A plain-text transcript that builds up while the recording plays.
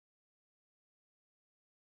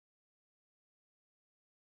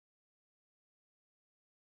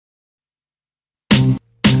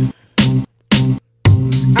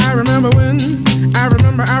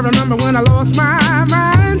remember when I lost my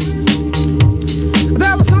mind.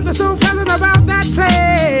 There was something so pleasant about that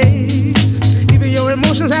place. Even your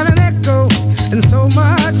emotions have an echo in so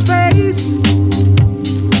much space.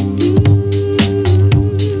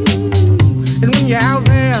 And when you're out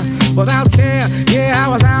there without care, yeah, I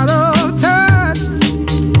was out of touch.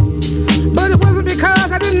 But it wasn't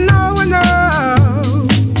because I didn't know enough.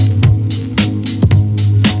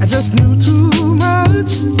 I just knew too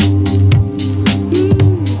much.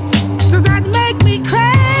 Does that make me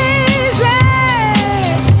crazy?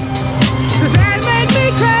 Does that make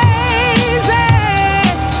me crazy?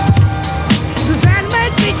 Does that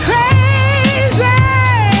make me crazy?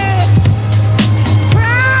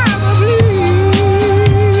 Probably.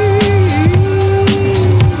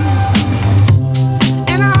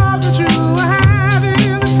 And I hope that you are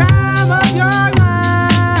having the time of your life.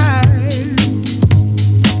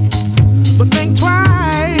 But think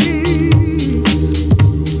twice.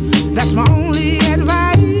 That's my only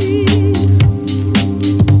advice.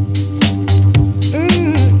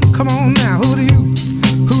 Come on now, who do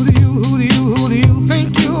you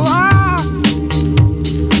think you are?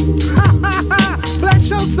 Bless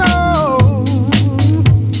your soul.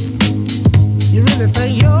 You really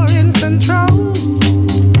think you're